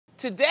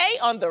Today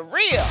on The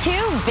Real.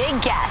 Two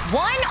big guests.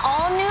 One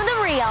all new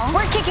The Real.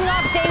 We're kicking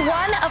off day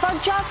one of our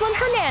Joseline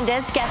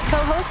Hernadez guest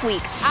co-host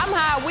week. I'm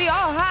hot. We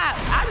all hot.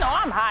 I know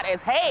I'm hot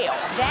as hell.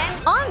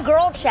 Then on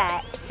Girl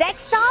Chat,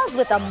 sex dolls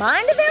with a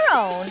mind of their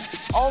own.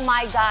 Oh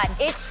my God,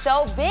 it's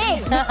so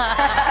big.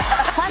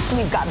 Plus,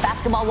 we've got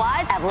basketball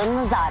wives,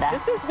 Evelyn Lozada.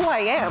 This is who I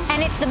am.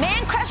 And it's the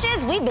man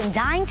crushes we've been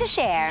dying to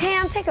share.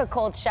 Pam, take a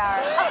cold shower.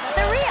 Oh,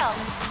 The Real.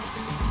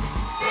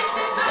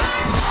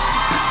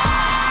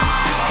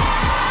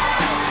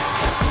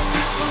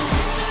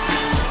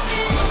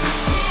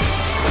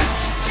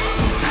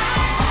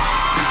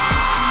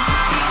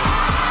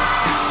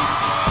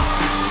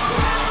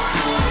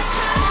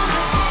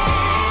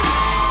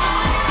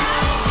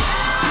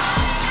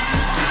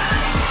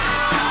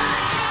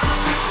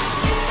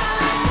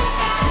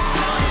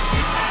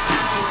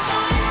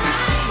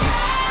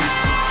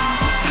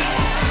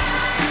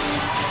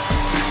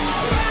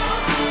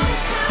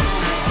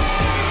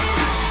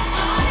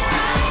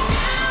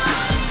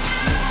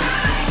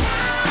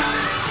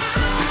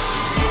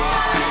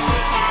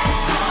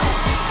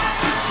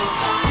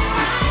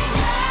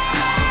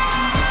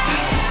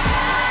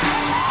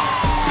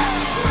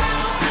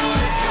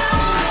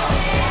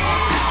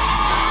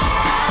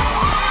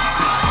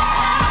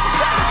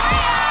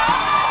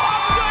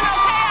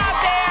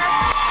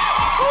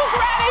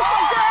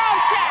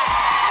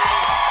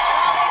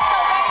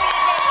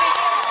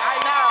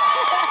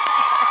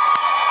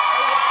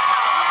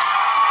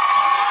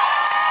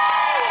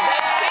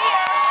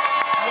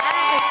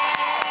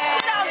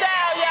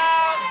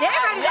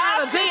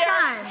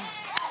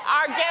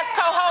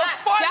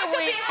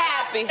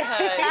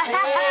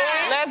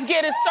 Let's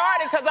get it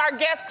started, because our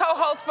guest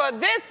co-host for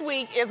this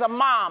week is a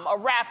mom, a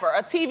rapper,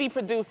 a TV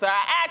producer,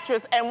 an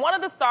actress, and one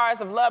of the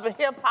stars of Love and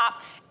Hip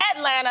Hop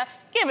Atlanta.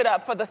 Give it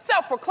up for the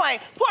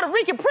self-proclaimed Puerto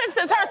Rican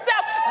princess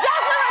herself,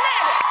 Joseline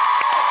Hernadez.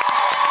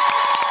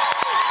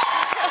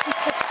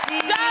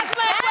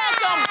 Joseline,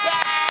 welcome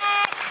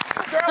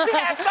back. Girl, we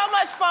had so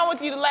much fun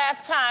with you the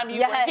last time you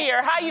were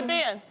here. How you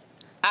been?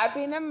 I've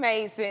been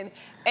amazing.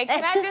 And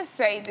can I just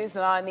say this,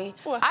 Lonnie?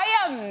 What? I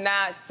am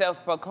not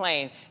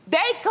self-proclaimed. They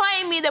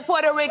claim me the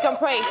Puerto Rican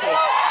princess. They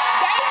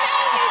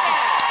made me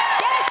that.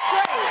 Get it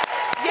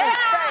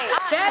straight.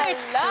 Get it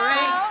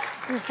straight.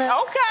 Okay.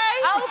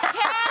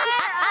 Okay.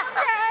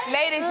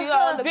 Ladies, you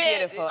all look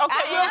beautiful.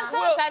 Okay, I'm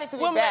so excited to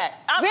be back.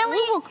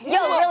 Really?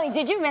 Really?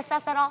 Did you miss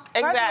us at all?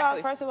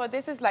 Exactly. First of all,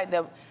 this is like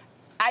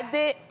I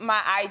did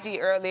my IG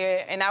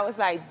earlier, and I was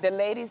like, the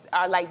ladies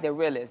are like the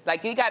realest.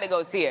 Like, you got to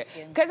go see her.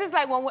 Because it's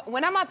like,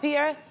 when I'm up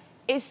here,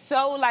 it's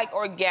so, like,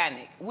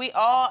 organic. We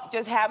all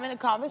just having a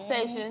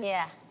conversation.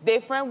 Yeah.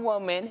 Different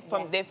women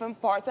from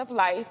different parts of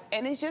life,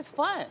 and it's just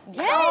fun. Yes.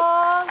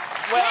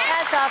 Well,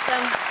 that's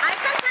awesome. I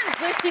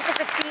sometimes wish people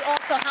could see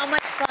also how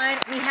much fun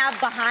we have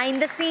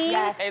behind the scenes.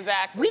 Yes.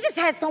 Exactly. We just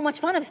had so much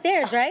fun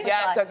upstairs, right?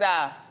 Yeah, because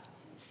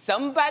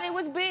somebody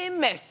was being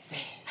messy.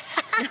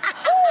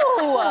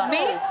 Ooh,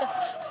 me?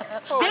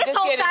 This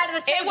whole side of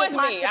the table. It was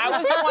me. I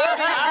was the one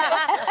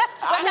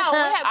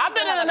being I've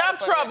been in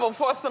enough trouble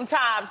for some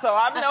time, so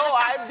I know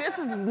this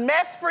is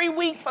mess-free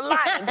week for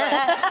life.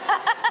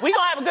 We're going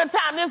to have a good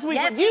time this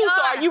week with you,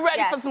 so are you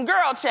ready for some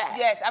girl chat?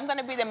 Yes, I'm going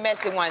to be the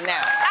messy one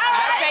now.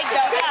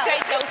 I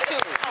take those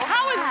shoes.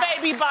 How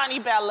is baby Bonnie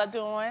Bella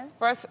doing?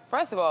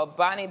 First of all,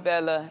 Bonnie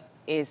Bella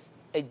is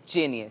a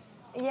genius.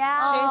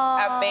 Yeah. She's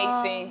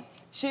amazing.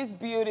 She's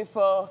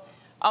beautiful.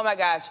 Oh, my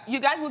gosh. You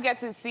guys will get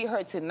to see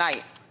her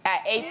tonight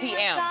at 8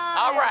 p.m.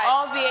 All right.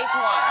 On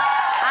VH1.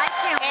 I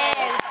can't wait.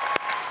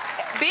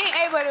 And being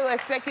able to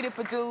executive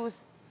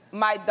produce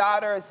my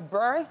daughter's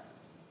birth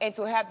and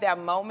to have that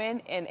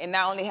moment, and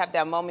not only have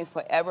that moment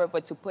forever,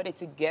 but to put it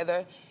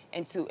together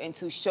and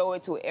to show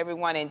it to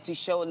everyone, and to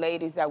show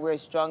ladies that we're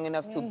strong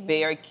enough to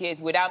bear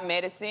kids without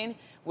medicine,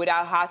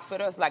 without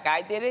hospitals like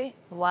I did it.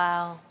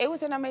 Wow. It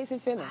was an amazing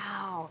feeling.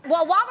 Wow.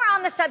 Well, while we're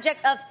on the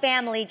subject of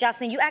family,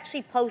 Joseline, you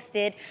actually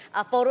posted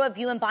a photo of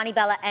you and Bonnie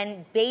Bella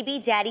and baby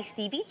daddy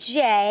Stevie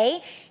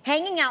J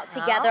hanging out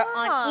together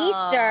on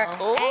Easter.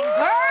 Ooh. And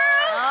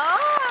girl,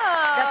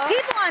 the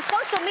people on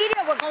social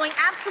media were going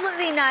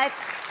absolutely nuts.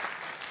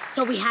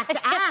 So we have to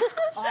ask,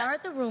 are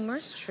the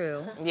rumors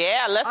true?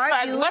 Yeah, let's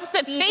find. What's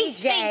the Stevie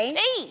J?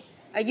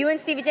 Are you and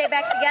Stevie J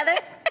back together?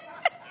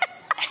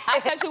 I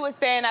thought you were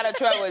staying out of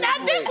trouble this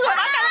week. This one,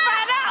 I gotta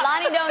find out.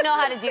 Lonnie don't know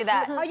how to do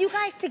that. Are you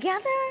guys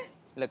together?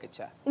 Look at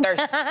y'all.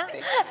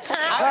 Thirsty.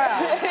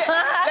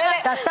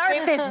 The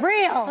thirst is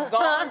real. Go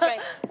on, Jay.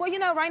 Well, you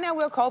know, right now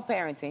we're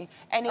co-parenting,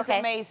 and it's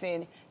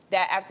amazing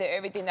that after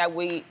everything that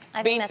we've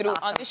been through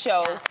on the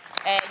show,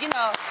 and you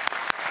know,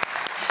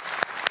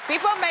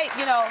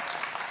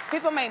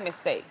 people make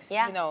mistakes.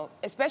 Yeah. You know,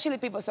 especially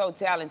people so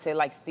talented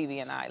like Stevie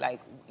and I. Like,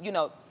 you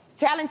know,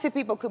 talented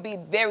people could be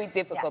very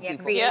difficult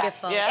people.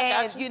 Beautiful.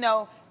 Yeah, And, you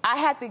know, I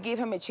had to give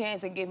him a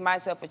chance and give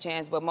myself a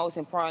chance, but most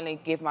importantly,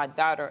 give my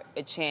daughter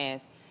a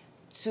chance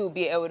to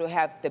be able to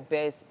have the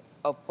best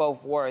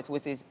both worlds,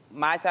 which is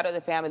my side of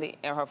the family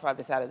and her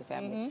father's side of the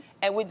family.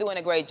 And we're doing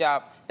a great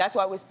job. That's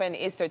why we spend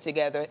Easter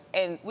together.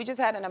 And we just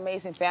had an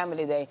amazing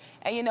family day.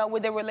 And, you know,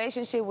 with the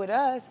relationship with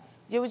us,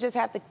 you would just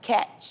have to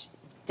catch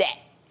that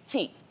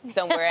tea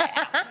somewhere else.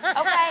 Okay.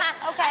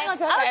 I ain't gonna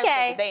tell you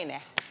that today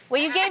now.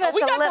 Well, you gave us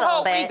We a got the little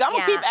whole bit. week. I'm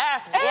going to keep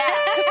asking.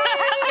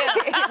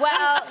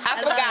 Well, I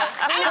forgot.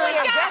 We know where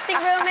your dressing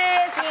room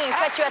is. We didn't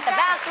catch you at the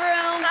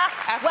bathroom.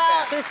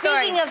 well, True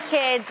story. speaking of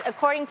kids,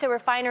 according to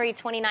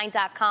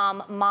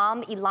Refinery29.com,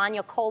 mom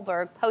Ilanya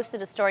Kohlberg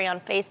posted a story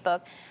on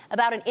Facebook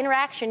about an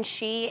interaction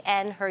she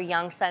and her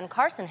young son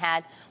Carson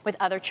had with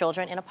other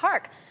children in a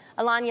park.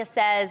 Ilanya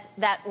says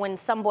that when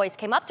some boys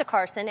came up to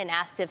Carson and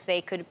asked if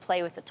they could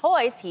play with the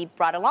toys he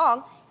brought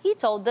along, he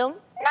told them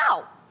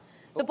no.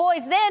 The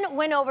boys then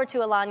went over to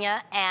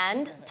Ilanya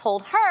and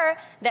told her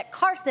that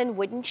Carson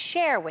wouldn't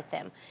share with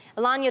them.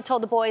 Ilanya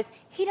told the boys,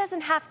 he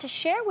doesn't have to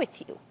share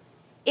with you.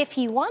 If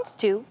he wants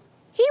to,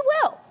 he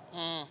will.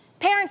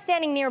 Parents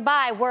standing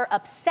nearby were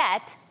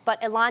upset,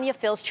 but Ilanya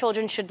feels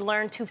children should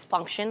learn to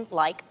function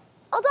like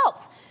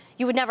adults.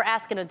 You would never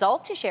ask an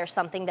adult to share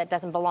something that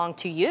doesn't belong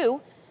to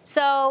you.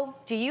 So,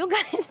 do you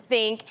guys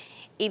think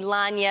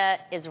Ilanya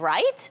is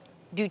right?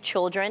 Do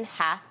children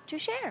have to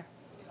share?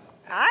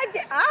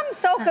 I'm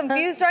so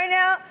confused right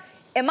now.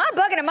 Am I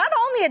bugging? Am I the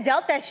only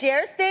adult that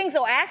shares things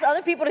or asks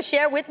other people to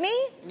share with me?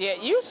 Yeah,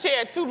 you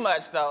share too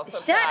much, though.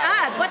 Shut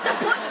up. What the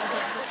fuck?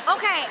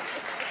 Okay.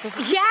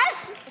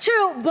 Yes,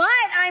 true. But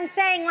I'm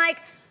saying, like,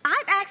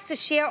 I've asked to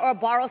share or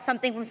borrow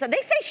something from someone.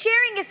 They say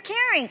sharing is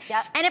caring.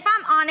 Yep. And if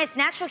I'm honest,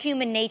 natural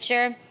human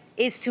nature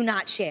is to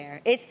not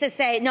share. It's to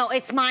say, no,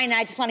 it's mine and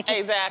I just want to keep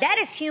it. Exactly. That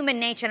is human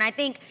nature. And I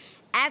think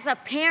as a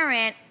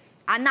parent,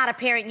 I'm not a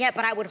parent yet,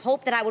 but I would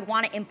hope that I would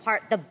want to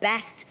impart the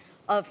best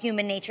of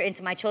human nature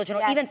into my children,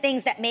 or even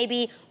things that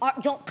maybe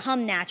don't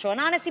come natural.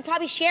 And honestly,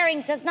 probably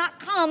sharing does not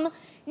come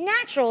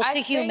natural to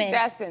humans. I think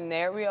that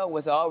scenario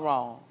was all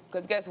wrong.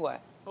 Because guess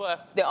what?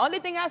 What? The only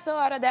thing I saw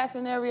out of that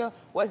scenario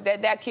was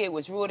that kid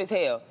was rude as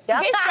hell.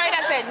 Yep. He straight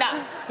up said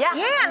no.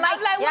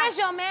 I'm like, where's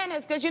your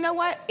manners? Because you know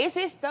what? It's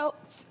his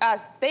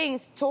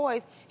things,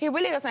 toys. He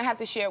really doesn't have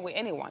to share with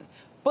anyone.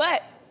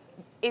 But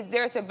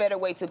there's a better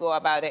way to go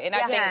about it. And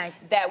I think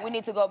that we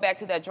need to go back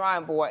to that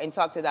drawing board and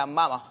talk to that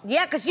mama.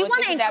 Yeah, because you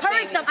want to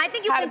encourage them. I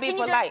think you how to be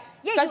continue polite.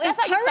 you that's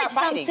how you encourage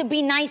start them to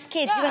be nice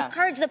kids. You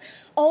encourage them,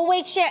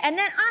 always share. And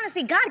then,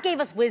 honestly, God gave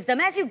us wisdom.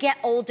 As you get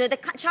older, the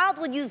child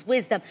will use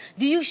wisdom.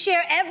 Do you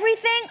share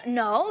everything?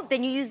 No.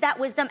 Then you use that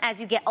wisdom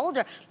as you get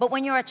older. But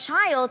when you're a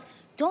child,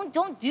 do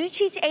you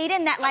teach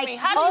Aiden that, like...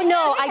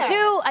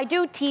 I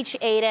do teach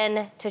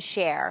Aiden to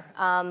share.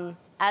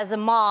 As a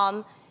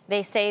mom...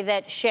 They say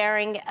that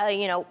sharing,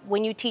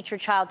 when you teach your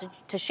child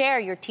to share,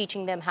 you're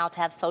teaching them how to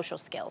have social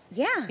skills.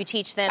 Yeah. You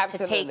teach them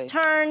to take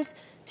turns,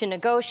 to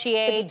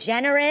negotiate. To be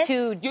generous.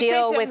 To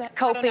deal with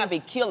coping. To not be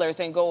killers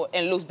and go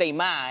and lose their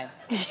mind.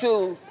 That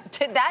too.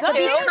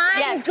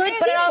 Yes, good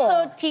but it people.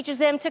 also teaches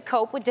them to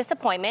cope with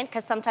disappointment,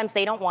 because sometimes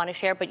they don't want to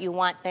share, but you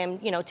want them,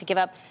 to give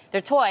up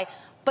their toy.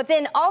 But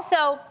then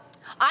also,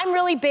 I'm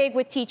really big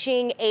with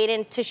teaching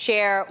Aiden to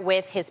share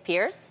with his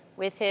peers,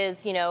 with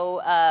his,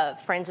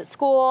 friends at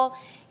school,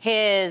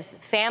 his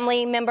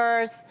family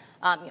members,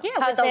 cousins, with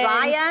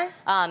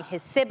Araya.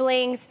 His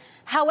siblings.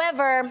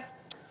 However,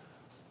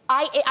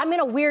 I'm in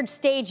a weird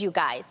stage, you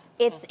guys.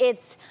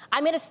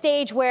 I'm in a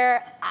stage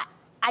where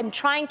I'm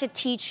trying to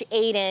teach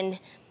Aiden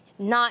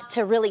not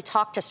to really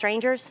talk to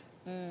strangers.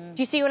 Do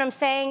you see what I'm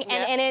saying?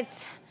 Yeah. And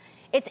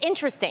it's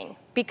interesting,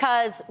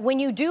 because when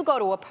you do go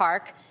to a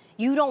park,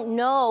 you don't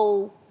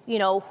know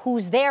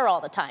who's there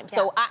all the time. Yeah.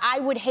 So I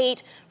would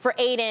hate for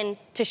Aiden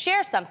to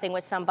share something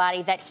with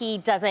somebody that he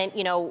doesn't,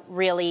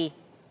 really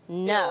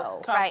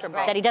know. Right.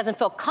 That he doesn't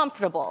feel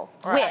comfortable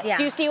with. Yeah.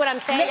 Do you see what I'm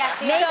saying? Yes.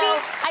 So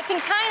I can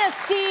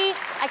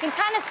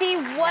kind of see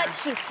what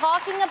she's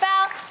talking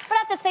about. But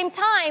at the same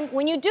time,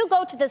 when you do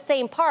go to the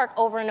same park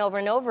over and over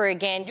and over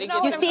again,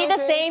 you see the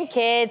same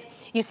kids,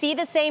 you see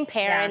the same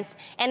parents,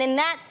 and in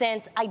that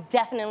sense, I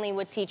definitely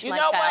would teach my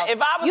child. What?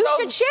 If I was you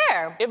should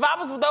share. If I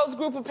was with those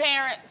group of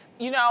parents,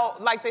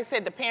 like they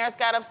said, the parents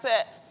got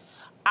upset,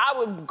 I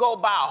would go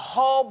buy a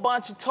whole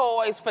bunch of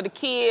toys for the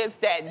kids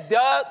that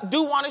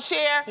do want to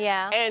share,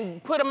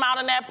 and put them out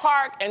in that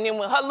park. And then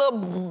when her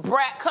little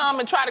brat come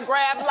and try to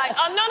grab, like,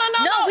 oh no,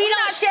 we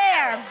don't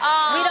share.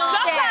 We don't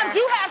share. Sometimes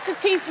you have to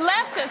teach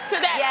lessons to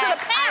the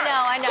parent.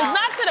 I know. It's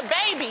not to the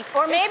baby,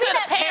 or maybe it's to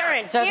that the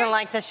parent doesn't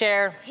like to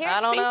share. I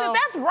don't know.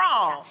 That's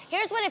wrong.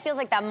 Here's what it feels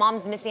like that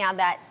mom's missing out of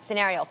that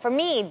scenario. For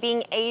me,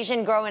 being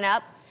Asian growing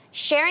up,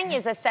 sharing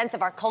is a sense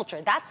of our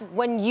culture. That's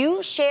when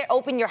you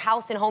open your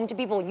house and home to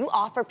people, you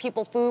offer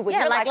people food, when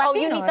you're like, oh,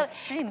 you need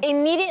something.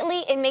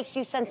 Immediately, it makes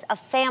you sense of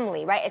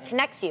family, right? It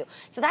connects you.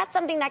 So that's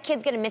something that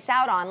kid's gonna miss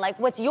out on. Like,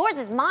 what's yours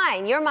is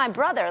mine. You're my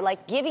brother.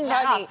 Like, giving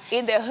that up.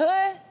 In the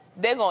hood,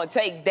 they're gonna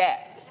take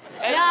that.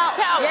 And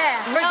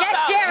Forget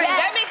sharing.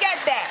 Let me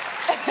get that.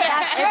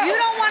 If you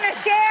don't want to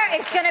share,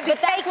 it's going to be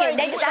taken.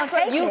 That's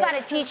what you got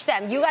to teach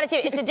them.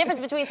 It's the difference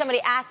between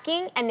somebody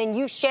asking and then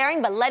you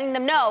sharing, but letting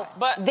them know,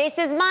 this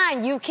is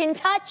mine. You can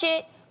touch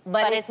it.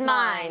 but it's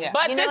mine. Yeah.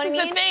 But you know this what is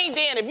I mean? the thing,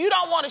 then. If you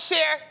don't want to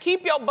share,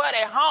 keep your butt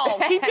at home.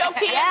 Keep your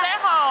kids at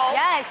home.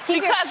 Yes,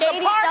 keep your because shady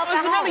the park stuff was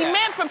at home. really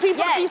meant for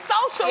people to be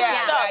social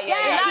and stuff. Yeah.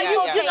 And now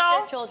People you take know,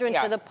 their children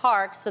to the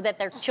park so that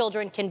their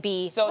children can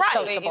be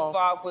socially sociable.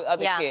 involved with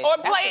other kids. or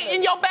play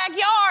in your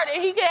backyard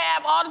and he can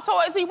have all the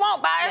toys he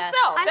wants by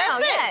himself. I know,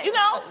 That's it, you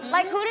know?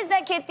 Like, who does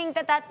that kid think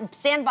that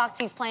sandbox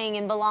he's playing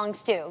in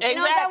belongs to? Exactly. You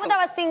know,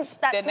 that was things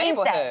that The Swing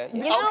neighborhood. said.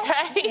 You know?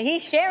 Okay. And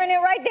he's sharing it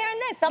right there and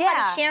then. Somebody's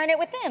Yeah. sharing it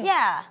with him.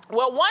 Yeah.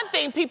 Well, one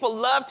thing people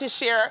love to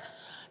share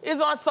is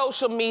on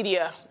social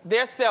media,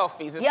 their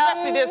selfies,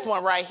 especially this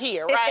one right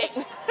here, right?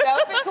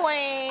 Selfie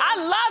queen. I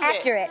love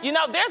Accurate. it. You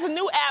know, there's a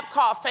new app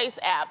called Face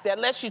App that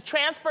lets you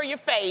transfer your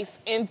face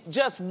in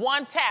just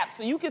one tap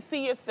so you can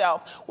see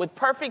yourself with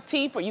perfect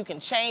teeth, or you can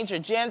change your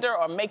gender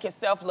or make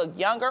yourself look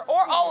younger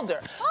or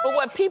older. But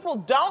what people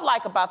don't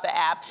like about the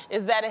app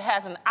is that it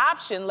has an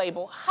option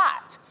labeled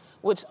hot,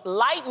 which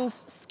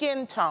lightens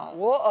skin tones.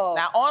 Whoa.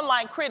 Now,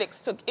 online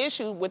critics took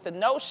issue with the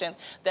notion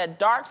that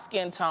dark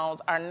skin tones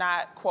are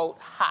not, quote,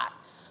 hot.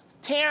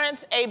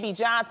 Terrence A.B.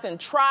 Johnson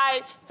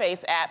tried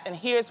Face App, and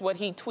here's what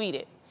he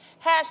tweeted.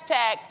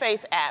 Hashtag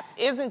Face App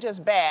isn't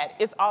just bad,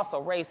 it's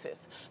also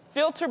racist.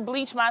 Filter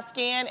bleach my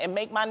skin and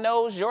make my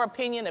nose your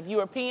opinion of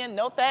European?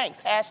 No thanks.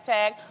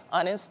 Hashtag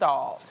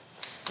uninstalled.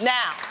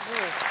 Now.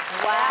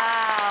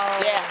 Wow.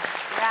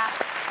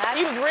 Yeah.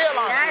 He was real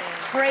on it. That's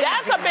crazy.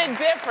 That's a big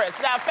difference.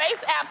 Now,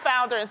 Face App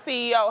founder and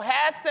CEO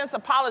has since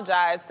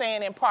apologized,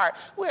 saying in part,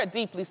 we are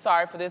deeply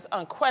sorry for this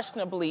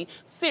unquestionably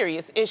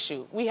serious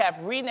issue. We have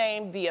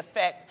renamed the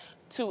effect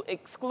to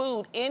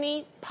exclude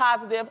any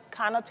positive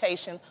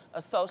connotation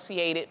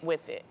associated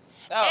with it.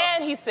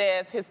 And he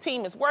says his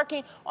team is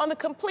working on the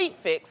complete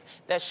fix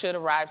that should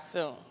arrive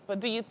soon. But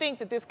do you think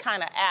that this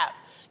kind of app,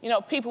 you know,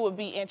 people would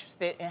be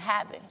interested in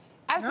having?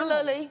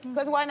 Absolutely,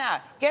 because why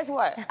not? Guess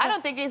what? I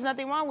don't think there's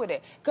nothing wrong with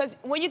it. Because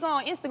when you go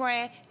on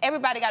Instagram,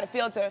 everybody got a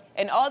filter,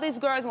 and all these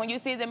girls, when you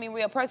see them in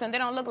real person, they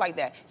don't look like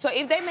that. So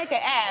if they make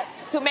an app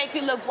to make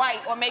you look white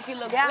or make you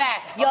look black,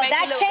 Yo, or make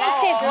that you look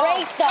changed his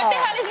race, though. What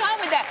the hell is wrong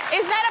with that?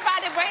 It's not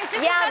about the race.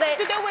 This has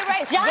nothing to do with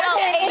race.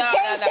 Jonathan, it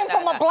changed him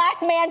from a black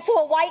man to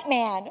a white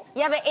man.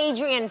 Yeah, but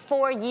Adrian,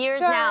 4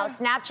 years now,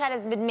 Snapchat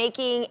has been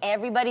making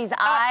everybody's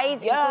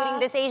eyes,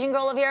 including this Asian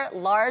girl over here,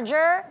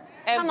 larger.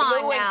 And Come on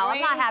blue and now, I'm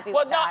green. not happy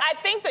Well, with no, that.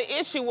 I think the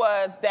issue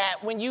was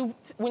that when you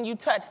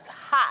touched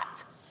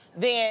hot,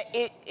 then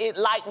it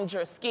lightened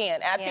your skin.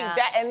 I think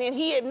that, and then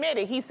he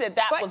admitted, he said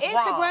that was But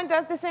wrong. Instagram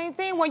does the same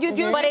thing. When you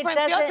use But it different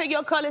filter, doesn't-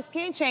 your color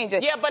skin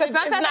changes. Yeah, but it's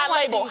sometimes not I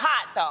wanna labeled be-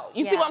 hot, though.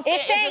 You see what I'm saying?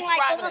 It's saying like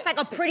describing almost it. like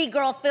a pretty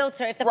girl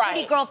filter. If the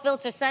pretty girl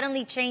filter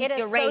suddenly changed It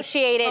your race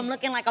associated from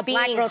looking like a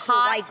black being girl to a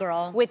hot white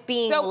girl. with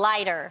being So,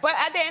 lighter. But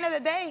at the end of the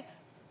day,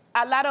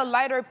 a lot of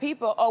lighter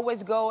people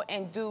always go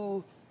and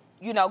do,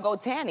 you know, go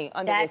tanning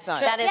under That's the sun.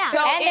 true. That is yeah. true.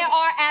 And there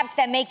are apps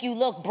that make you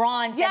look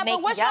bronze. Yeah, that make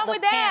but what's you wrong look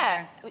with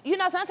that? tanner. You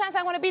know, sometimes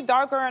I want to be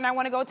darker and I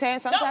want to go tan.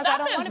 Sometimes I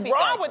don't want to be wrong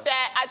darker. with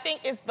that. I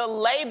think it's the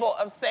label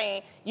of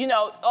saying, you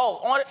know,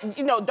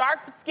 dark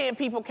skinned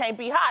people can't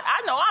be hot.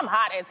 I know I'm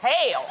hot as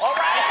hell. All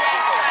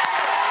right.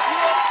 You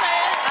know what I'm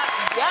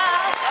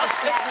saying?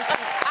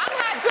 I'm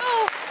hot too,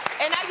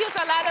 and I use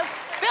a lot of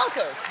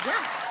filters.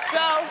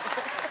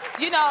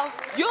 So, you know,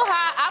 you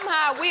hot, I'm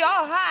hot, we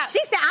all hot. She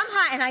said, I'm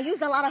hot and I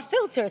use a lot of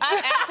filters.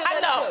 I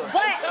absolutely know. do.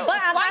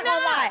 But I'm Why not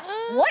gonna not?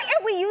 lie. What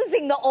are we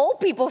using the old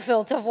people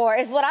filter for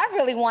is what I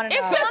really want to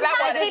know. It's just I Sometimes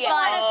want to be people an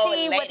want to old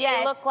see what lady.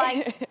 they look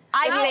like.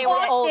 I How knew they were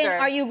often older.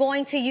 are you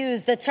going to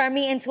use the turn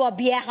me into a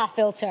vieja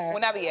filter?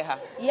 When I be hot.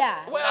 Yeah.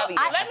 Well,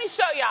 let me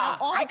show y'all.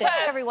 often? Because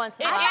every once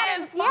in a it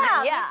while. is- yeah,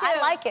 me I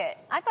too. like it.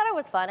 I thought it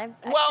was fun. I've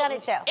Well, done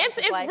it too.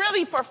 it's Like-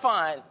 really for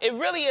fun. It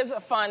really is a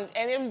fun,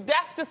 and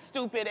that's just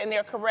stupid, and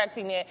they're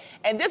correcting it.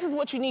 And this is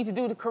what you need to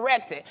do to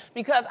correct it,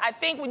 because I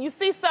think when you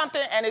see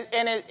something and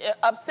it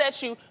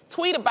upsets you,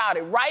 tweet about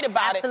it, write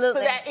about it, so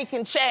Absolutely. that it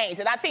can change.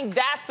 And I think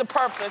that's the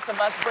purpose of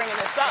us bringing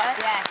this up.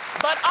 Yes.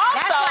 But also,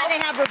 That's why they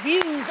have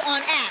reviews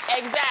on apps.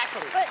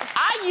 exactly.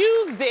 I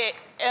used it,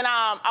 and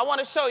I want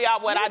to show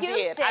y'all what You I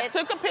did. used I it.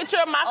 took a picture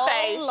of my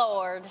face, Oh,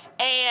 Lord.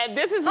 and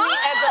this is me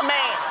as a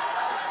man.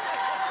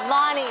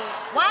 Lonnie.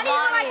 Why do you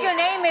look like your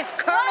name is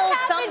Colonel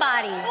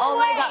somebody? Oh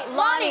my God,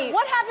 Lonnie.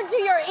 What happened to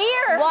your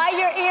ears? Why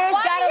your ears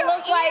Why gotta do your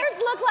look like ears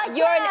look like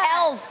you're an that?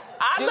 elf?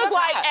 I You look look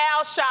like hot.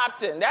 Al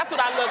Sharpton. That's what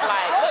I look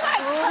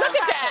like. Look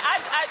at that.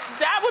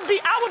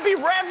 I would be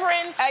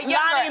Reverend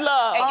Lonnie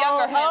Love. A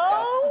younger him,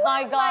 though. Oh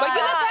my God. But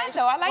you look hot,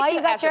 though. I like Why you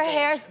you got your African.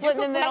 hair split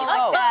in the middle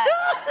like like that?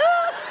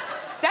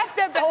 That's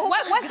the Oh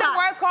what's my the God.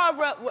 word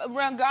called?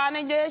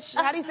 Ranganish?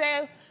 How do you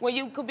say it? When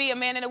you could be a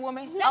man and a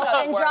woman?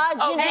 Oh,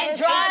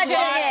 androgynous.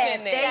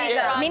 Androgynous. There you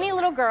go. Many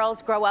little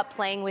girls grow up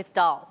playing with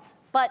dolls.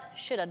 But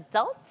should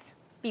adults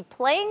be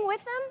playing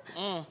with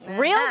them?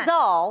 Real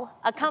Doll,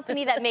 a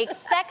company that makes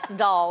sex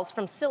dolls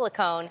from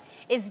silicone,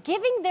 is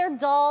giving their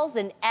dolls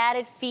an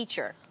added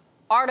feature: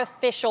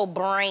 artificial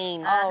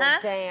brains. Oh,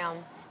 damn.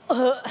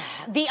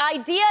 The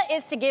idea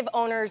is to give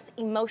owners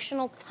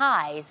emotional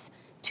ties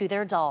to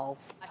their dolls.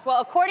 Well,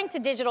 according to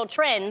Digital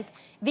Trends,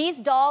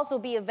 these dolls will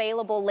be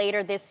available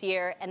later this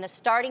year, and the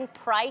starting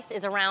price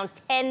is around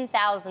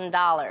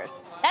 $10,000.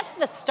 That's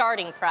the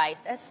starting price.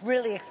 That's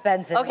really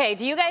expensive. Okay,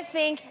 do you guys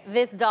think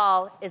this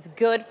doll is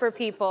good for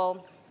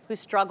people who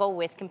struggle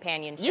with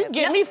companionship? You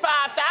give me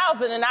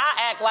 5,000 and I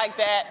act like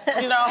that,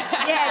 you know?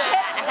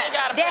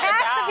 There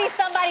has to be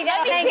somebody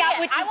that hang out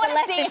with you for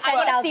less than $10,000. I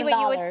want to see what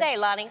you would say,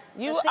 Lonnie.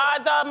 You are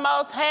the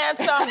most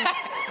handsome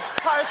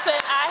person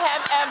I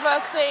have ever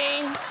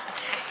seen.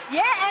 Yeah,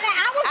 and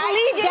I would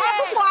believe that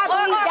before I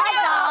believe that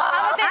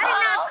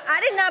doll. I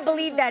did not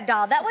believe that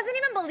doll. That wasn't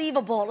even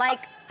believable.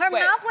 Like, her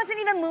mouth wasn't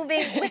even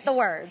moving with the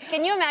words.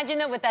 Can you imagine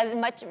that with as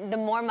much, the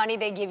more money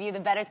they give you, the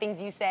better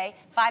things you say?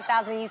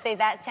 5,000, you say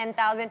that,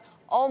 10,000.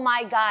 Oh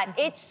my God,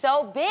 it's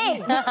so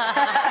big.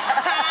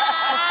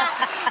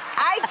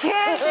 I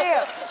can't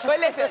deal. But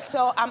listen,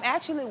 so I'm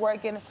actually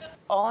working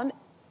on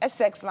a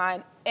sex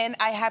line, and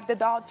I have the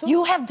doll too.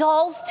 You have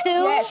dolls too?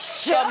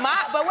 Yes.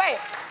 But wait.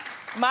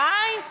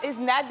 Mine is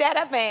not that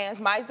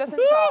advanced. Mine doesn't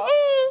talk.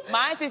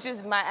 Mine is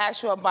just my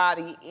actual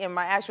body and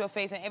my actual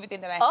face and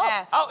everything that I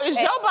have. Oh, it's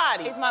your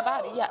body. It's my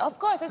body. Yeah, of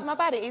course, it's my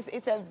body.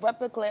 It's a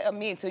replica of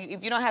me. So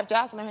if you don't have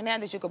Joseline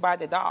Hernadez, you could buy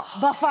the doll.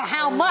 But for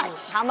how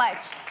much? How much?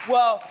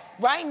 Well,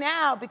 right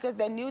now, because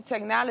the new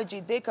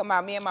technology did come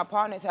out, me and my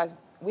partners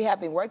we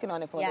have been working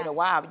on it for a little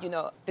while. You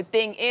know, the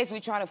thing is, we're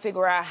trying to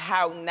figure out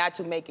how not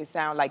to make it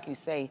sound like you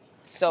say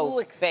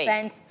so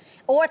fake.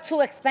 Or too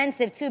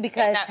expensive, too,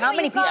 because how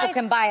many people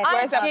can buy it?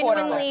 I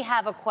genuinely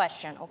have a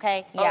question,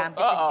 okay? Yeah. It's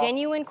a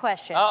genuine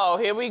question. Oh,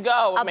 here we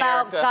go,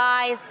 America. About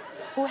guys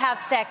who have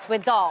sex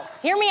with dolls.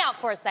 Hear me out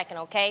for a second,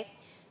 okay?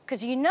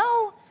 Because you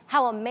know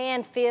how a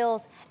man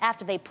feels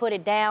after they put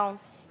it down?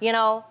 You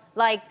know,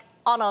 like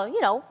on a, a live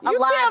woman. You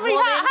tell me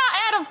how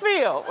Adam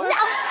feel. No.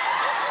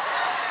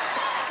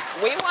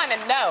 We want to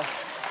know.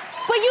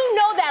 But you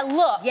know that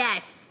look.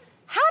 Yes.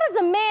 How does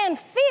a man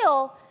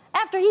feel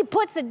after he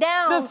puts it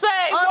down the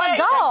same on way. a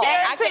doll?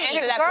 I can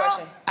answer that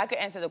question. I can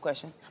answer the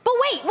question. But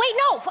wait,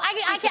 no.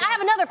 I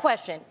have another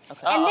question.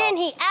 Okay. And then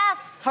he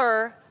asks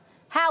her,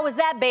 how is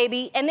that,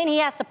 baby? And then he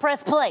has to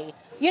press play.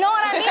 You know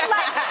what I mean?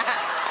 Like,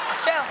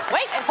 True.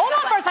 Wait, hold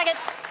on for a second.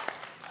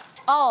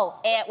 Oh,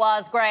 it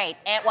was great.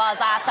 It was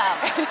awesome.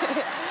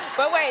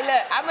 But wait,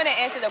 look, I'm going to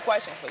answer the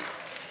question for you.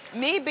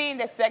 Me being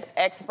the sex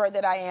expert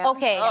that I am.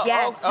 Okay,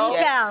 yes, do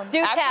tell.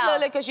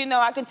 Absolutely, because you know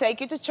I can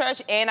take you to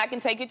church and I can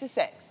take you to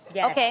sex.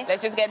 Yes. Okay.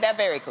 Let's just get that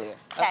very clear.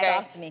 Okay.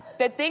 Talk to me.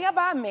 The thing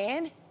about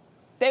men,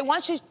 they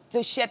want you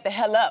to shut the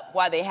hell up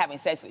while they're having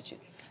sex with you.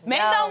 Men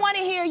don't want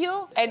to hear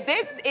you. And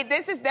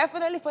this is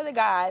definitely for the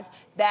guys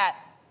that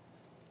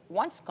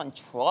wants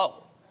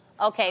control.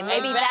 Okay,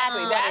 maybe that's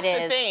what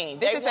it is.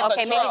 That's the thing.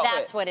 Okay, maybe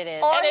that's what it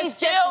is. Or And he's it's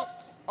still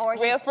or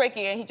real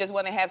freaky and he just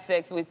want to have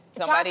sex with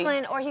somebody.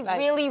 Joseline, or he's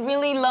really,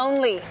 really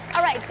lonely.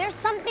 All right, there's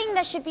something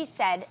that should be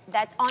said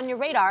that's on your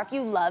radar if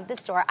you love the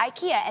store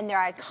IKEA and their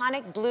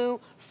iconic blue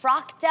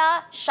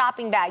Fracta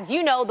shopping bags.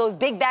 You know, those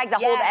big bags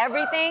that hold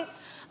everything.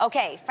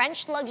 Okay,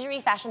 French luxury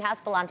fashion house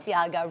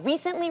Balenciaga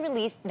recently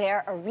released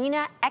their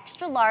Arena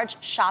Extra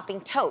Large shopping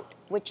tote,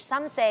 which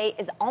some say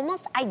is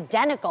almost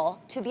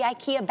identical to the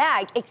IKEA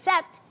bag,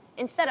 except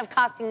instead of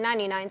costing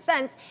 99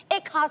 cents,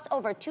 it costs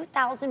over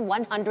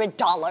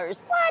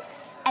 $2,100. What?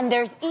 And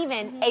there's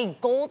even a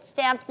gold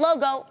stamped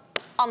logo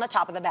on the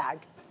top of the bag.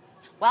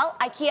 Well,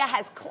 IKEA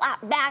has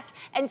clapped back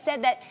and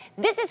said that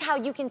this is how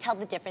you can tell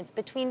the difference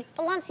between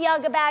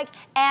Balenciaga bag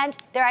and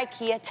their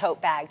IKEA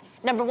tote bag.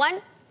 Number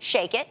one,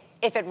 shake it.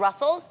 If it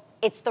rustles,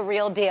 it's the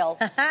real deal.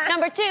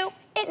 Number two,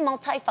 it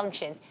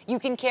multifunctions. You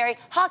can carry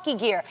hockey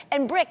gear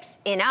and bricks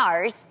in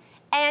ours.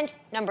 And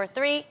number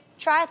three,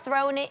 try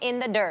throwing it in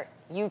the dirt.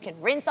 You can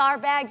rinse our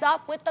bags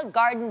off with the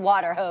garden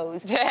water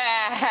hose.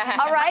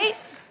 All right?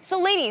 So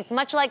ladies,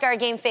 much like our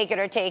game Fake It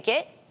or Take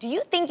It, do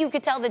you think you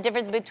could tell the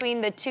difference between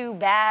the two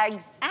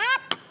bags?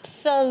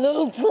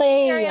 Absolutely.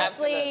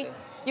 Seriously.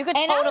 You could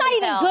and totally I'm not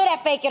even tell. good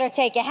at Fake It or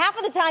Take It. Half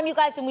of the time, you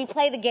guys, when we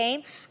play the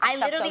game, I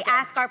literally so good.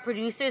 ask our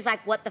producers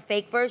like what the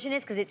fake version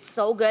is because it's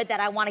so good that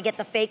I want to get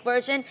the fake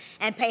version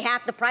and pay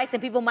half the price,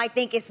 and people might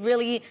think it's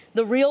really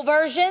the real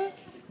version.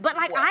 But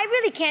like, I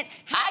really can't.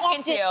 I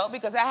can tell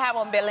because I have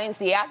on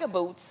Balenciaga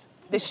boots,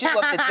 the shoe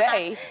of the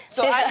day.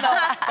 So I know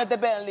that the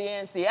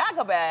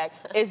Balenciaga bag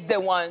is the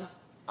one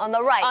on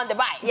the right. On the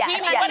right. Yeah.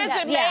 Gina, what is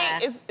it made?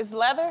 Is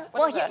leather?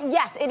 What is that?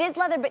 Yes, it is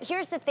leather, but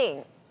here's the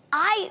thing.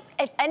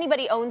 If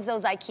anybody owns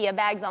those IKEA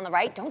bags on the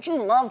right, don't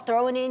you love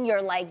throwing in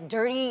your like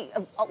dirty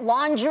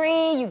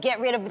laundry? You get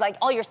rid of like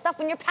all your stuff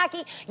when you're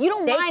packing. You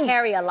don't mind. They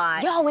carry a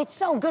lot. Yo, it's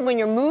so good when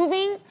you're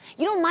moving.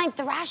 You don't mind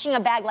thrashing a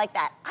bag like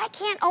that. I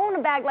can't own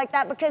a bag like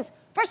that because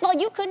first of all,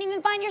 you couldn't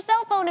even find your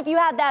cell phone if you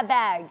had that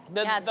bag.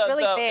 It's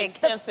really big. The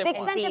expensive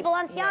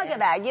Balenciaga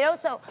bag, you know?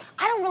 So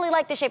I don't really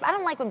like the shape. I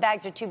don't like when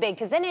bags are too big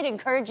because then it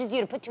encourages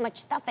you to put too much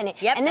stuff in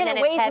it. Yep, and then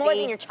it weighs more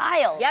than your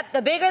child. Yep,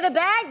 the bigger the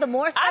bag, the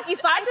more stuff you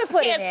find I just to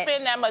put in can't it.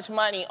 spend that much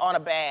money on a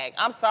bag.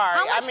 I'm sorry.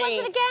 How much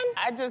was it again?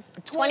 I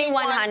just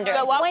 $2,100.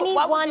 So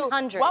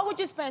 $2,100. what would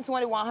you spend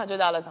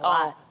 $2,100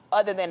 on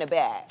other than a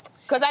bag?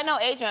 Because I know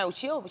Adrian,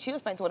 she'll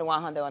spend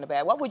 $2,100 on the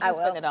bag. What would you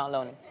spend it on,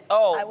 Lonnie?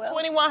 Oh,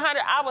 $2,100.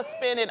 I would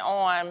spend it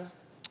on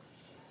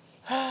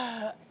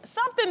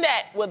something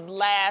that would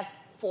last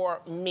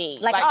for me.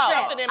 Like a trip.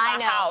 Something in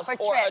my house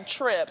or a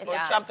trip or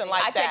something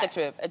like that. I take a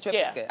trip. A trip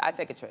is good. I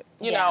take a trip.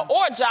 You know,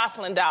 or a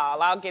Joseline doll.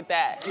 I'll get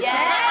that. Yeah.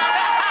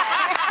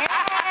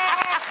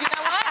 You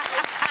know what?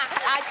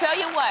 I tell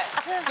you what.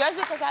 Just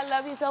because I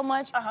love you so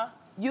much,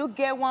 you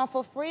get one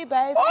for free,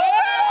 baby. Oh,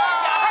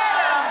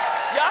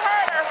 y'all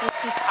heard her.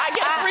 I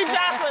get a free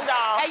Joseline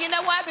doll. And you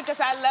know what? Because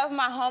I love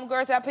my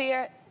homegirls up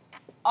here,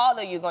 all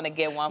of you gonna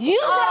get one for free. You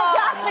get a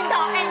Joseline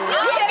doll, and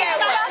you get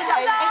a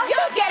Joseline doll. You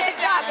get a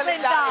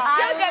Joseline doll.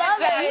 You get a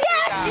Joseline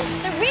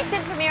doll. The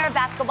recent premiere of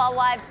Basketball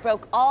Wives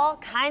broke all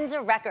kinds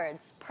of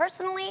records.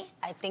 Personally,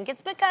 I think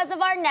it's because of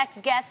our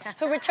next guest,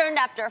 who returned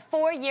after a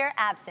 4-year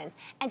absence.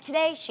 And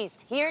today, she's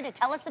here to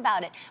tell us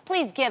about it.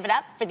 Please give it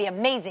up for the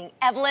amazing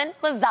Evelyn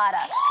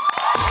Lozada.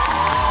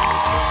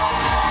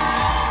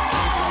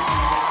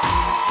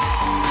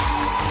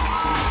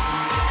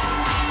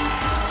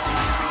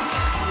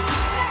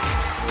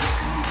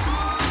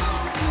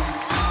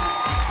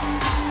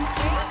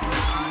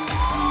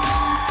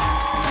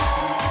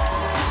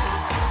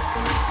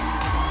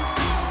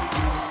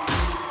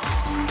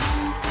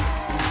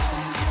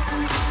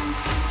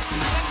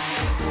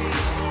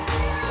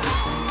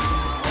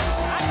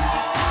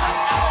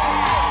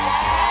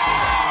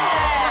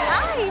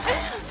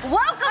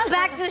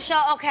 Back to the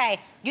show.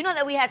 Okay, you know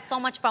that we had so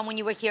much fun when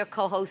you were here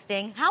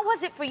co-hosting. How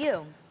was it for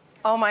you?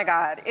 Oh my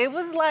God, it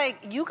was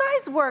like, you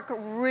guys work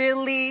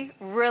really,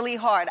 really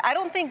hard. I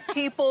don't think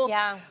people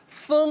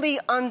fully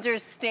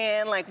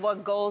understand like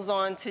what goes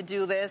on to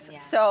do this. Yeah.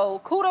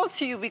 So kudos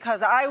to you,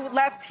 because I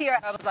left here,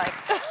 I was like,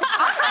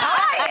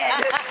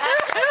 I'm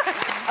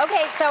tired.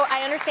 Okay, so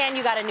I understand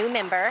you got a new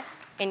member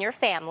in your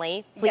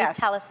family. Please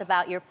tell us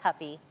about your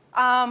puppy.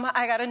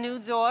 I got a new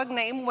dog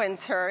named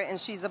Winter, and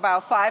she's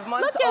about 5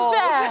 months old. Look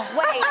at that.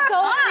 Wait,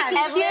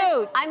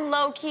 Evelyn, I'm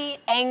low-key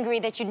angry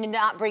that you did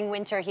not bring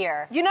Winter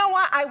here. You know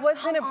what? I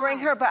was going to bring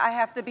her, but I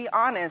have to be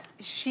honest.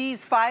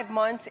 She's 5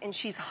 months, and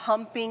she's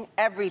humping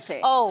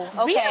everything. Oh,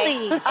 okay.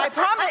 Really? I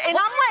promise. And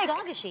what I'm kind like, of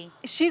dog is she?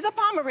 She's a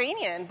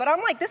Pomeranian, but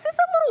I'm like, this is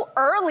a little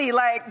early,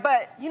 like,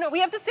 but, you know, we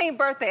have the same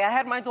birthday. I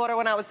had my daughter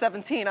when I was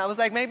 17. I was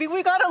like, maybe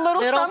we got a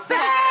little something.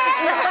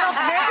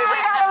 Maybe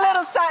we got a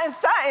little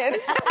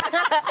something.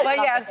 But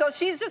yeah, so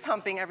she's just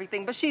humping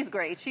everything, but she's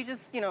great. She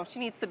just, you know, she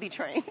needs to be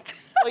trained.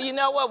 Well, you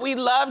know what? We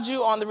loved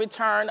you on the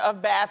return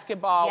of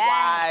Basketball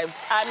Wives.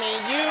 I mean,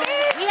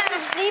 We had a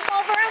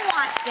sleepover and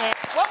watched it.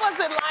 What was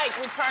it like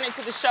returning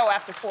to the show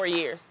after 4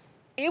 years?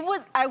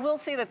 I will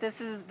say that this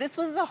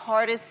was the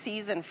hardest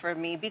season for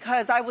me,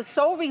 because I was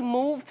so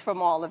removed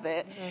from all of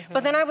it.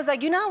 But then I was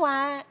like, you know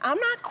what? I'm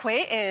not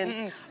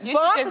quitting. You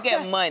should just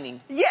get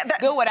money. Yeah.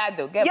 Do what I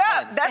do. Get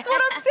money. That's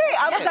what I'm saying.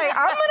 I was like,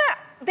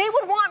 they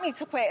would want me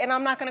to quit, and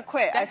I'm not going to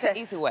quit. That's I said,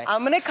 the easy way.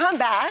 I'm going to come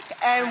back,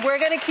 and we're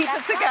going to keep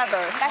it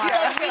together.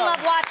 We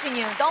love watching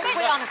you. Don't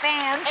quit on the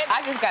fans.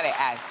 I just got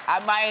to ask. I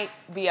might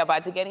be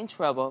about to get in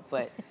trouble,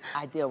 but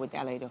I deal with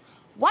that later.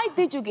 Why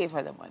did you give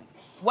her the money?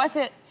 Was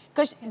it...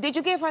 Because did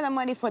you give her the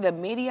money for the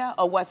media,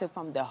 or was it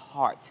from the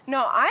heart?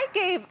 No,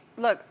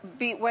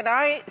 when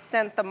I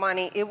sent the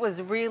money, it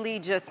was really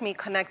just me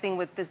connecting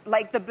with this.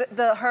 Like,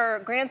 her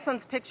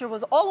grandson's picture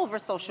was all over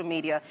social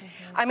media.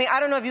 I mean,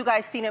 I don't know if you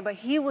guys seen it, but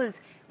he was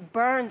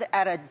burned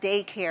at a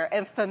daycare.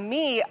 And for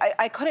me,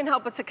 I couldn't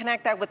help but to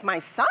connect that with my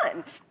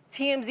son.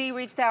 TMZ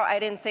reached out. I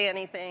didn't say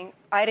anything.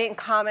 I didn't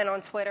comment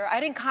on Twitter. I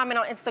didn't comment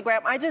on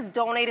Instagram. I just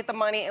donated the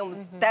money,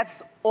 and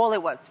that's all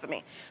it was for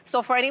me.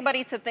 So for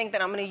anybody to think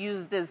that I'm going to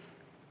use this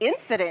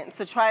incident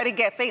to try to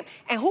get fame,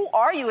 and who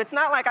are you? It's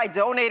not like I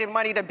donated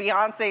money to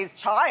Beyonce's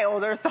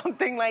child or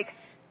something. Like,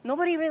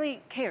 nobody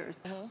really cares.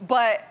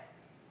 But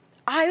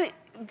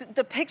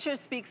the picture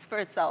speaks for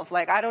itself.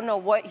 Like, I don't know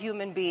what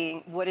human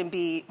being wouldn't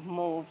be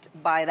moved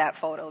by that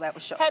photo that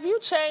was shown. Have you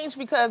changed?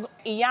 Because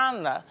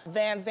Iyanla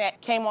Vanzant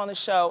came on the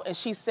show, and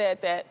she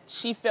said that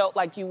she felt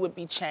like you would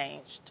be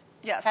changed.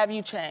 Yes. Have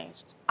you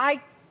changed?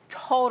 I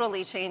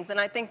totally changed, and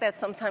I think that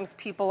sometimes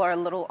people are a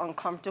little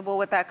uncomfortable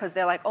with that, because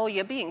they're like, oh,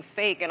 you're being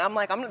fake. And I'm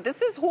like,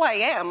 this is who I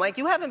am. Like,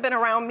 you haven't been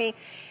around me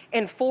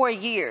in 4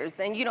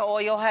 years, and you know,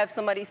 or you'll have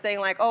somebody saying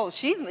like, oh,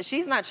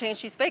 she's not changed,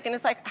 she's fake. And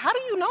it's like, how do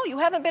you know? You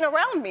haven't been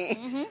around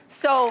me.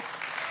 So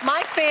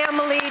my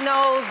family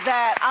knows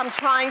that I'm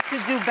trying to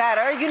do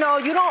better. You know,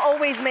 you don't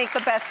always make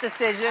the best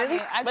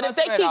decisions. But if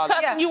they keep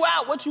cussing you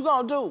out, what you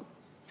gonna do?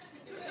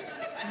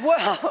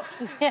 Well,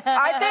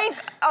 I think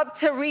up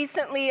to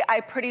recently,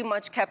 I pretty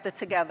much kept it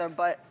together,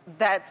 but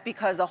that's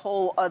because a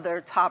whole other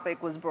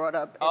topic was brought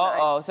up.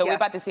 So we're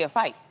about to see a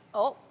fight.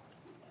 Oh.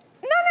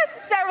 Not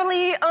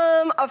necessarily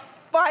a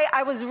fight.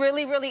 I was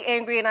really, really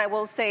angry, and I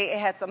will say it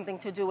had something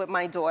to do with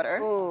my daughter.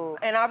 Ooh.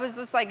 And I was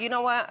just like, you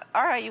know what?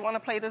 All right, you want to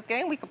play this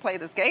game? We can play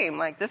this game.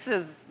 Like, this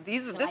is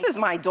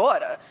my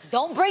daughter.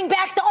 Don't bring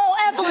back the old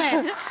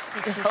Evelyn.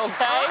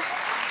 Okay.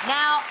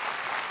 Now,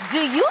 Do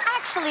you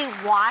actually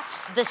watch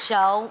the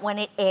show when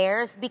it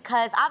airs?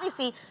 Because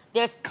obviously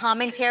there's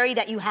commentary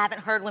that you haven't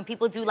heard when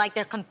people do like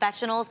their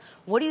confessionals.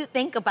 What do you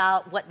think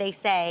about what they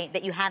say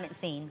that you haven't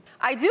seen?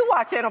 I do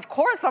watch it, and of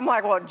course I'm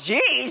like, well,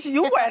 geez,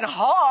 you went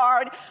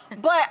hard.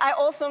 But I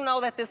also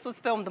know that this was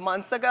filmed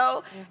months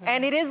ago,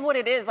 and it is what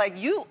it is. Like,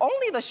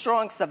 only the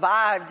strong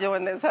survive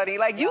doing this, honey.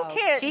 Like, you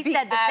can't She be...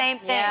 said the same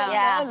thing.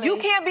 Yeah. You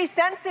can't be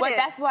sensitive. But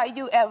that's why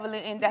you,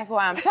 Evelyn, and that's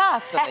why I'm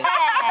Joseline.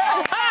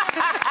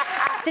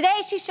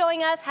 Today, she's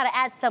showing us how to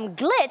add some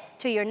glitz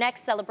to your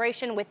next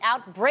celebration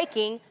without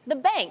breaking the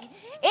bank.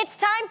 It's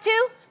time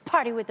to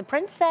party with the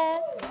princess.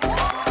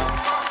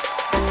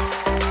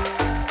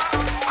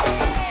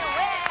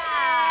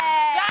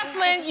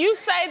 Joseline, you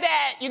say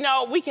that,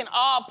 we can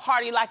all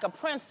party like a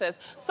princess.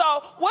 So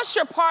what's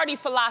your party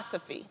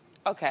philosophy?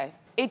 Okay.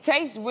 It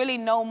takes really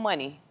no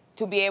money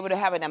to be able to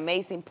have an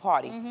amazing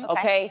party,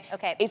 okay?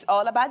 It's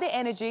all about the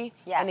energy,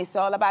 and it's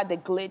all about the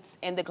glitz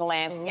and the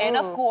glams. And,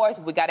 of course,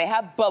 we got to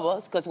have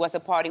bubbles, because what's a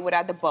party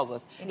without the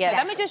bubbles? Yeah. So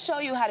let me just show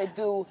you how to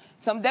do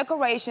some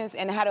decorations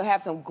and how to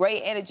have some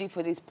great energy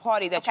for this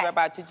party that you're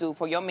about to do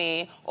for your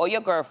man or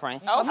your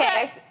girlfriend.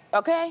 Okay?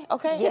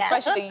 Yeah.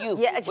 Especially you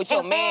with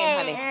your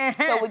man, honey.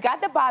 So we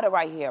got the bottle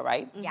right here,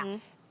 right? Yeah.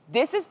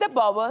 This is the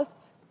bubbles.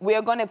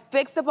 We're going to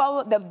fix the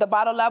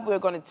bottle up. We're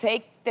going to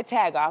take the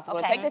tag off. We're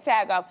going to take the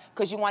tag off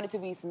because you want it to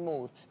be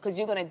smooth. Because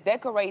you're going to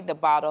decorate the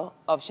bottle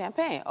of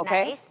champagne,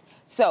 okay? Nice.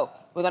 So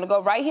we're going to go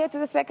right here to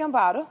the second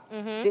bottle.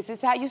 This is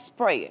how you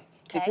spray it.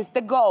 This is the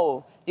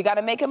gold. You got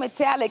to make it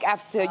metallic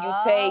after you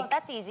take...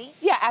 that's easy.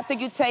 Yeah, after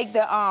you take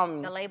the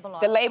label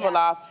off. The label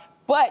off.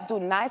 But do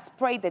not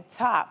spray the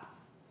top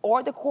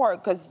or the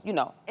cork because, It's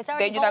already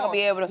then you're not going to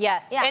be able to...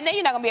 Yes. Yeah. And then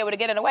you're not going to be able to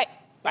get it away.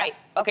 Right?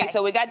 Okay,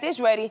 so we got this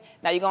ready.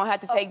 Now you're going to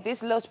have to take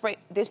this little spray,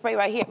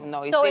 right here.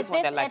 No, it's So this is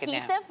one this that like it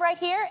adhesive down. right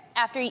here?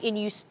 After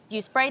you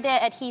spray the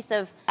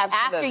adhesive after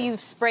Absolutely. you've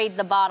sprayed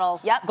the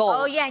bottle gold.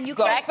 Oh, yeah, and you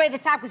can't spray the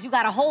top because you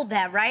got to hold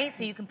that, right?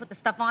 So you can put the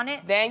stuff on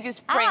it? Then you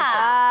sprinkle.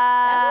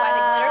 That's why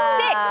the glitter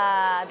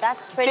sticks.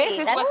 That's pretty. This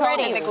is That's what's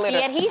pretty. holding the glitter.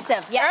 The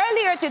adhesive, yes.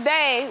 Earlier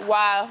today,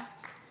 while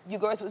you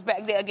girls was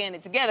back there getting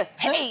it together,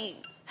 hey!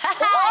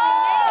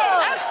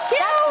 That's cute.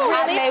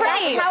 That's really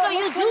pretty. So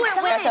you do it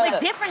with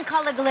different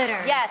color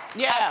glitter. Yes.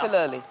 Yeah.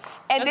 Absolutely.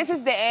 And this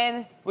is the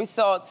end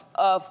result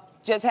of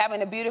just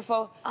having a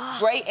beautiful,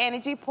 great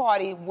energy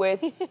party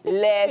with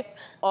less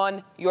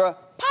on your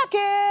pocket.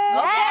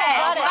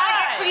 Yes. You gotta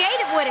get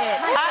creative with it.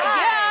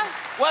 Yeah.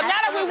 Well, now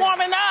that we're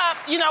warming up,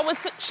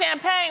 with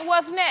champagne,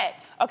 what's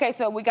next? Okay,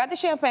 so we got the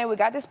champagne, we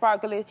got the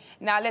sparkly.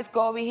 Now let's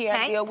go over here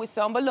and deal with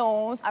some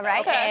balloons. All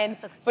right. And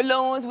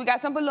balloons, we got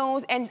some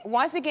balloons. And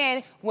once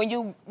again, when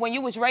you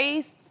was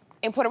raised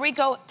in Puerto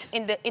Rico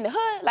in the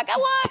hood, like I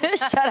was,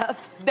 Shut up.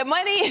 the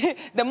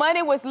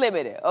money was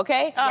limited.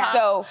 Okay,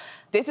 so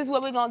this is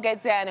what we're gonna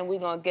get down, and we're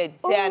gonna get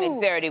down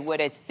and dirty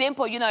with it.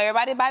 Simple,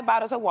 everybody buy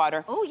bottles of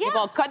water. Oh yeah. You're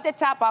gonna cut the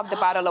top off the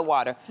bottle of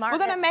water. Smart. We're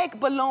gonna make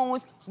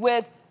balloons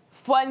with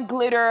fun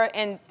glitter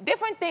and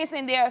different things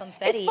in there.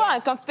 Confetti, it's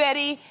fun,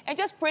 confetti, and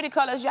just pretty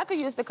colors. Y'all could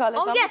use the colors.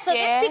 Oh, yeah, so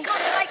this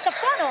becomes like the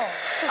funnel.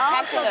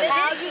 so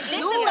This is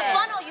the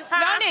funnel.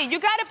 Lonnie, you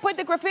gotta put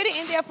the graffiti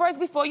in there first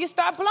before you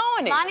start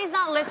blowing it. Lonnie's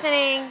not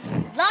listening.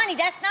 Lonnie,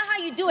 that's not how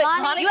you do it.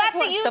 Lonnie you just have to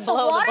wants use to the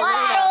blow the water balloon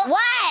bottle.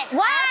 What?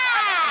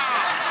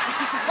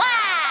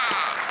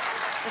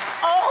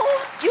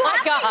 Oh, you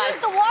have God. to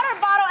use the water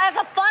bottle as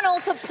a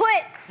funnel to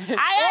put.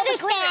 I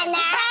understand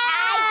that.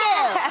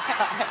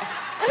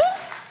 I do.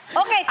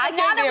 Okay, so I now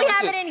can't that deal we with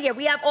have you. it in here,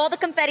 we have all the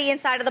confetti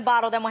inside of the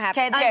bottle, then we'll have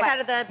inside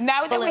of the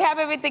Now that balloon. we have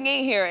everything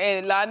in here,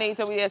 and Lonnie,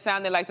 so we are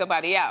sounding like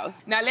somebody else.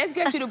 Now let's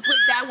get you to put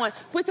that one.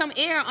 Put some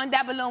air on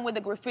that balloon with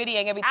the graffiti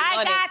and everything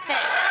on it. I got this.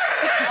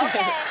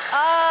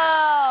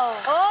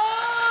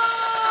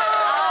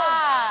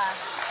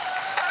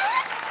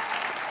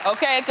 Okay.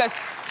 Okay, because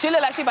she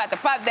look like she about to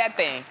pop that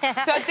thing.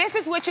 So this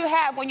is what you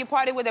have when you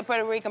party with a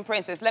Puerto Rican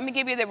princess. Let me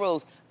give you the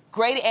rules.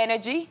 Great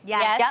energy.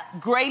 Yes.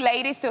 Yep. Great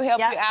ladies to help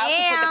you out to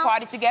put the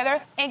party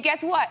together. And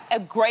guess what?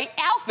 A great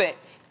outfit.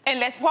 And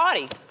let's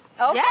party.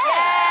 Okay.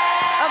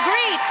 Yeah.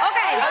 Agreed.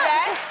 Okay.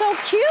 That's so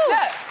cute.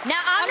 Look.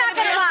 Now, I'm not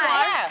going to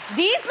lie.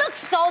 These look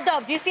so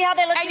dope. Do you see how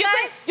they look, And you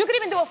guys? you could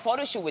even do a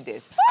photo shoot with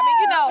this. I mean,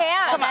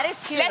 come on. that is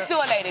cute. Let's do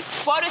it, ladies.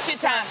 Photo shoot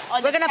time.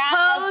 We're going to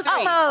pose.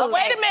 Well,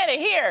 wait a minute.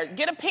 Here,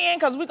 get a pen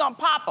because we're going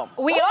to pop them.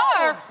 We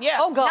are? Yeah.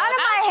 Oh, God. Not in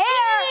my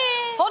hair.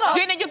 Hold on.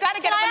 Gina, you got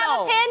to get Can I have a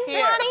balloon. pen,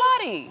 Here. Lonnie?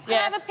 Somebody. Can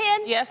I have a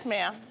pen? Yes,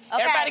 ma'am.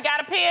 Okay. Everybody got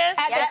a pen?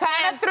 At the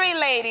count of 3,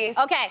 ladies.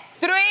 Okay.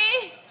 3,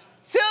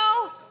 2,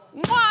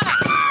 1.